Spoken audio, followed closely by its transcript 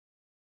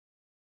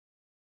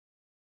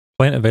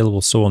Plant available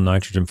soil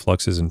nitrogen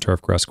fluxes and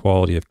turfgrass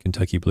quality of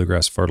Kentucky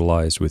bluegrass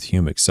fertilized with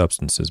humic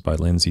substances by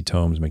Lindsay,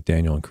 Tomes,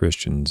 McDaniel, and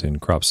Christians in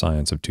Crop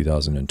Science of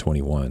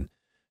 2021.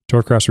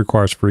 Turfgrass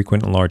requires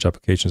frequent and large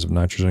applications of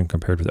nitrogen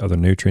compared with other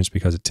nutrients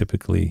because it's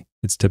typically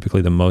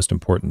the most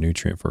important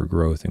nutrient for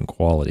growth and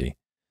quality.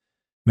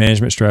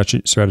 Management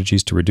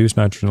strategies to reduce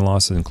nitrogen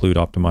losses include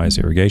optimized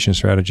irrigation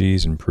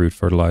strategies, improved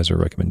fertilizer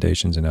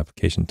recommendations and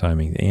application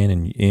timing,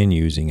 and in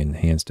using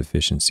enhanced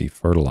efficiency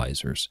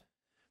fertilizers.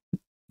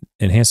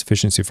 Enhanced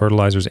efficiency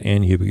fertilizers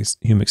and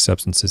humic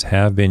substances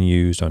have been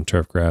used on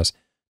turfgrass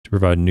to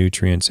provide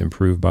nutrients,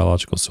 improve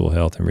biological soil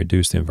health, and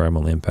reduce the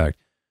environmental impact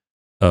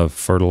of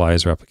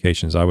fertilizer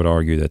applications. I would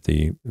argue that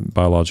the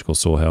biological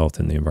soil health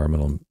and the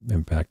environmental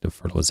impact of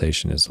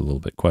fertilization is a little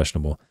bit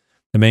questionable.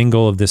 The main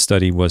goal of this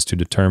study was to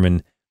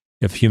determine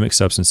if humic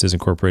substances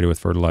incorporated with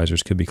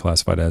fertilizers could be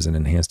classified as an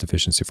enhanced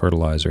efficiency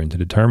fertilizer. And to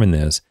determine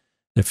this,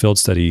 a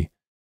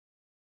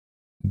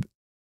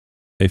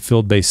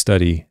field-based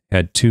study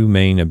had two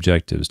main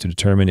objectives: to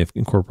determine if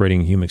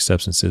incorporating humic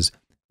substances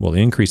will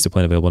increase the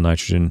plant available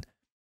nitrogen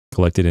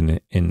collected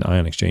in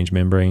ion exchange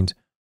membranes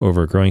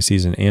over a growing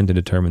season, and to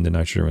determine the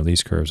nitrogen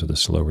release curves of the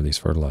slow release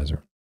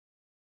fertilizer.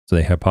 So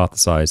they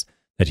hypothesized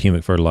that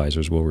humic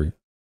fertilizers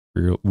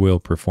will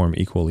perform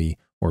equally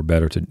or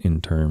better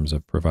in terms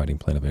of providing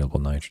plant available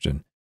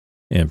nitrogen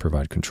and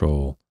provide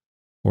control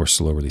or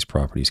slow release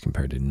properties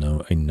compared to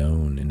a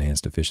known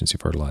enhanced efficiency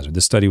fertilizer.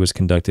 This study was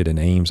conducted in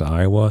Ames,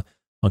 Iowa,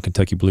 on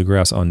Kentucky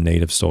bluegrass on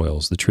native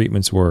soils. The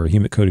treatments were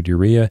humic-coated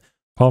urea,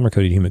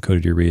 polymer-coated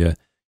humic-coated urea,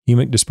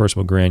 humic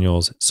dispersible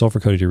granules,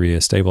 sulfur-coated urea,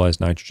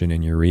 stabilized nitrogen,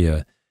 and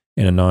urea,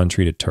 and a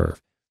non-treated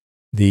turf.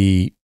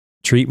 The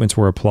treatments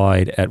were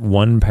applied at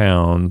 1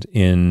 pound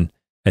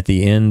at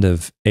the end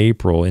of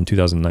April in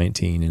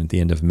 2019 and at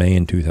the end of May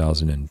in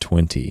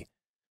 2020.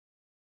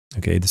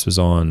 Okay, this was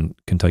on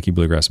Kentucky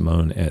bluegrass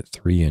mown at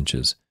 3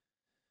 inches.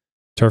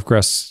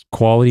 Turfgrass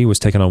quality was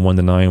taken on 1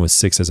 to 9 with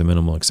 6 as a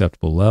minimal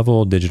acceptable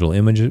level. Digital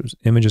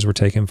images were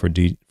taken for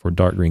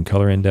dark green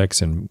color index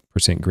and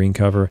 % green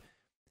cover.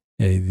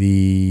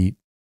 And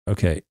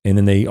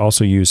then they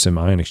also used some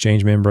ion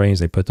exchange membranes.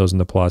 They put those in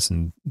the plots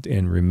and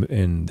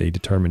they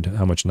determined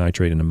how much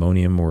nitrate and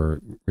ammonium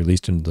were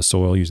released into the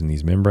soil using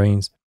these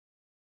membranes.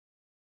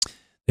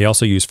 They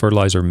also used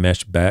fertilizer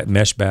mesh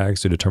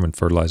bags to determine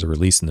fertilizer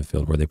release in the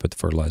field, where they put the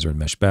fertilizer in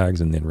mesh bags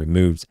and then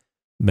removed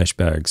mesh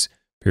bags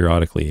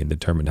periodically and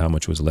determined how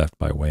much was left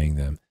by weighing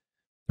them.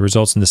 The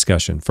results and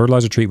discussion.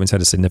 Fertilizer treatments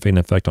had a significant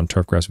effect on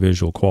turfgrass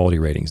visual quality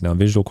ratings. Now,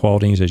 visual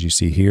qualities, as you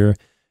see here,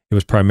 it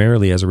was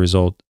primarily as a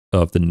result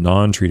of the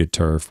non-treated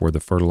turf where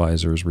the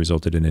fertilizers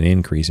resulted in an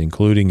increase,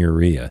 including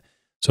urea.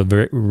 So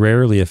very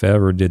rarely, if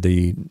ever, did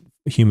the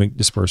humic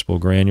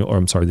dispersible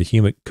the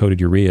humic-coated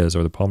ureas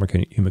or the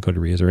polymer humic-coated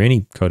ureas or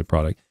any coated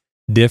product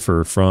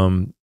differ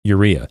from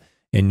urea.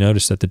 And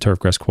notice that the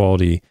turfgrass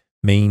quality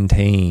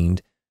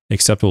maintained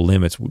acceptable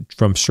limits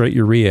from straight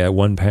urea at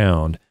 1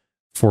 pound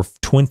for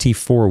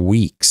 24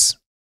 weeks.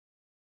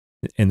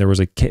 And there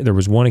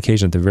was one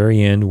occasion at the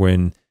very end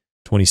when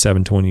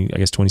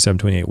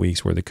 27-28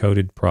 weeks where the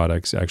coated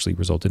products actually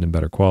resulted in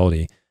better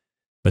quality,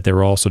 but they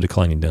were also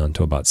declining down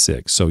to about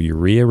 6. So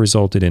urea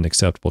resulted in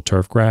acceptable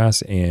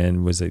turfgrass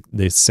and was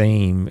the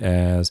same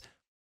as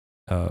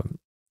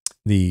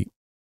the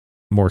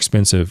more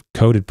expensive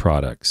coated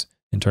products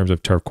in terms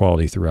of turf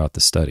quality throughout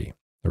the study.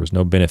 There was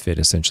no benefit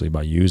essentially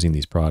by using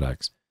these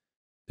products,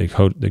 the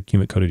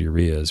humic-coated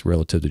ureas,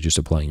 relative to just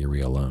applying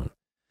urea alone.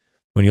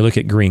 When you look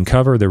at green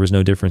cover, there was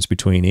no difference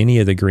between any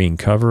of the green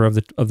cover of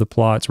the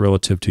plots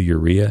relative to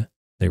urea.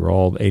 They were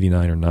all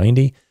 89 or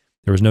 90.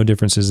 There was no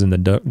differences in the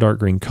dark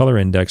green color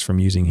index from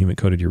using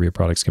humic-coated urea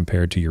products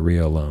compared to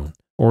urea alone,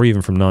 or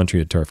even from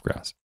non-treated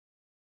turfgrass.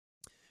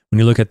 When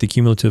you look at the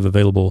cumulative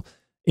available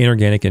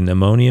inorganic and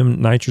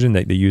ammonium nitrogen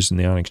that they used in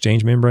the ion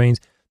exchange membranes,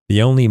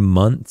 the only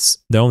month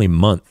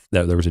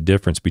that there was a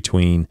difference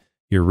between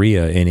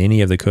urea and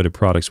any of the coated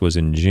products was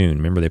in June.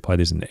 Remember, they applied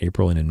these in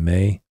April and in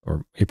May,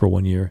 or April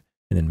one year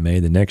and then May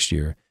the next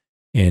year.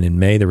 And in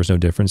May, there was no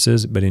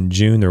differences, but in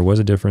June, there was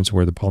a difference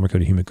where the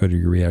polymer-coated humic-coated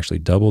urea actually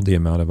doubled the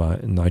amount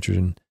of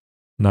nitrogen,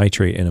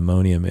 nitrate, and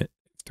ammonium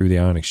through the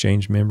ion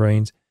exchange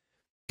membranes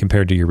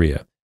compared to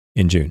urea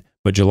in June.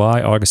 But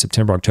July, August,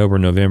 September, October,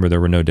 November,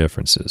 there were no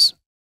differences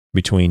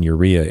between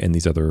urea and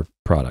these other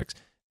products.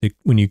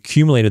 When you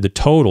accumulated the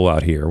total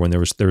out here, when there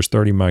was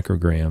 30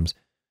 micrograms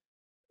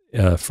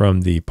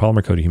from the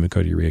polymer-coated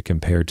humic-coated urea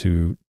compared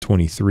to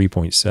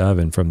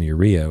 23.7 from the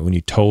urea, when you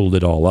totaled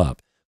it all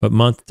up. But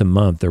month to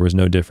month, there was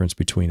no difference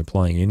between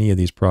applying any of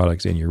these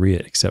products and urea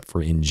except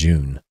for in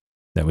June.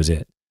 That was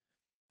it.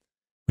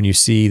 When you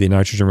see the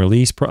nitrogen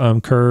release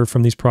curve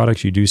from these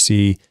products, you do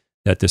see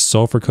that the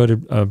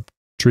sulfur-coated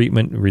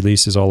treatment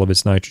releases all of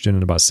its nitrogen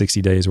in about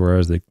 60 days,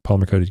 whereas the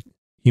polymer-coated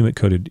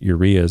humic-coated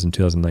ureas in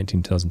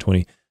 2019,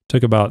 2020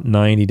 took about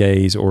 90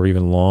 days or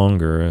even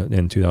longer.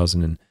 In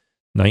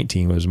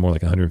 2019, it was more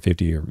like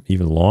 150 or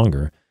even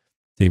longer.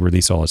 They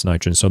release all its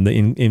nitrogen. So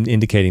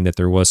indicating that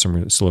there was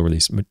some slow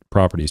release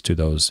properties to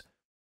those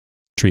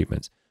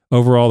treatments.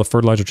 Overall, the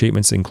fertilizer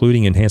treatments,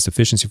 including enhanced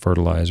efficiency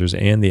fertilizers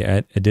and the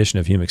addition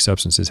of humic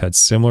substances, had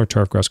similar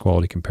turfgrass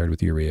quality compared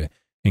with urea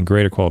and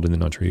greater quality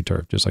than untreated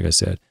turf, just like I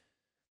said.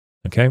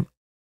 Okay.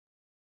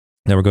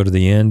 Now we'll go to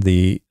the end.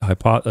 The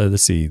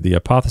hypothesis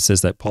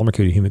that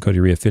polymer-coated humic-coated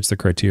urea fits the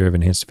criteria of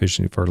enhanced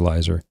efficiency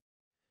fertilizer,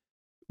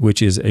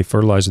 which is a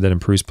fertilizer that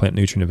improves plant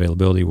nutrient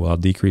availability while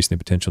decreasing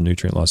the potential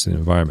nutrient loss in the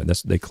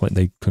environment. They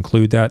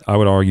conclude that. I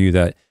would argue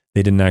that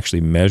they didn't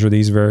actually measure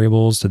these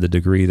variables to the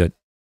degree that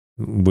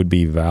would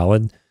be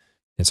valid.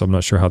 And so I'm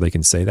not sure how they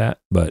can say that,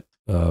 but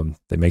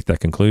they make that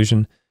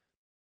conclusion.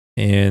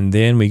 And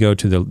then we go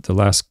to the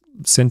last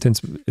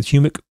sentence.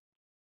 Humic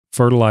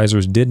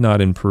fertilizers did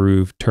not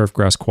improve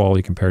turfgrass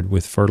quality compared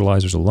with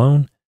fertilizers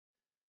alone,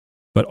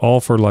 but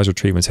all fertilizer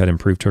treatments had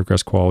improved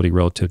turfgrass quality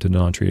relative to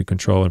non-treated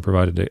control and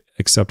provided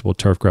acceptable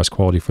turfgrass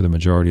quality for the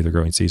majority of the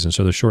growing season.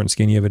 So the short and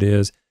skinny of it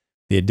is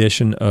the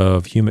addition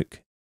of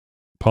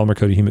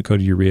polymer-coated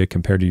humic-coated urea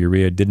compared to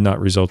urea did not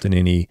result in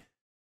any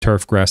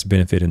turfgrass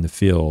benefit in the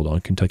field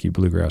on Kentucky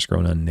bluegrass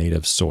grown on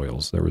native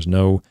soils. There was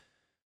no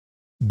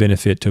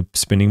benefit to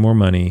spending more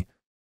money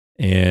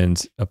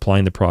and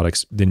applying the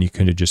products. Then you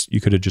could have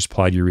just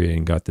applied urea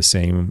and got the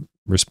same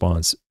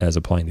response as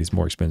applying these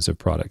more expensive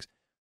products.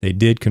 They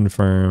did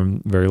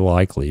confirm, very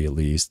likely at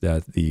least,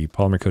 that the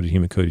polymer-coated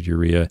humic-coated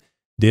urea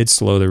did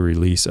slow the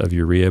release of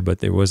urea,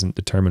 but it wasn't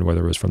determined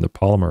whether it was from the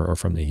polymer or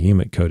from the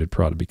humic-coated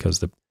product, because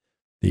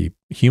the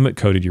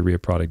humic-coated urea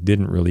product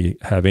didn't really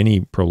have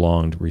any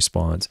prolonged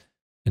response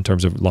in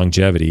terms of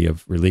longevity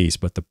of release,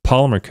 but the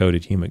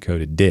polymer-coated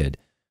humic-coated did.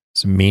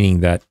 So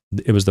meaning that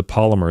it was the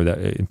polymer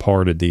that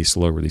imparted these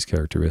slow release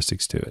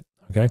characteristics to it.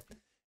 Okay. If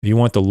you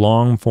want the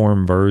long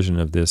form version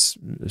of this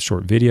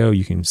short video,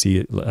 you can see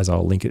it as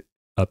I'll link it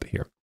up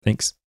here.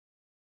 Thanks.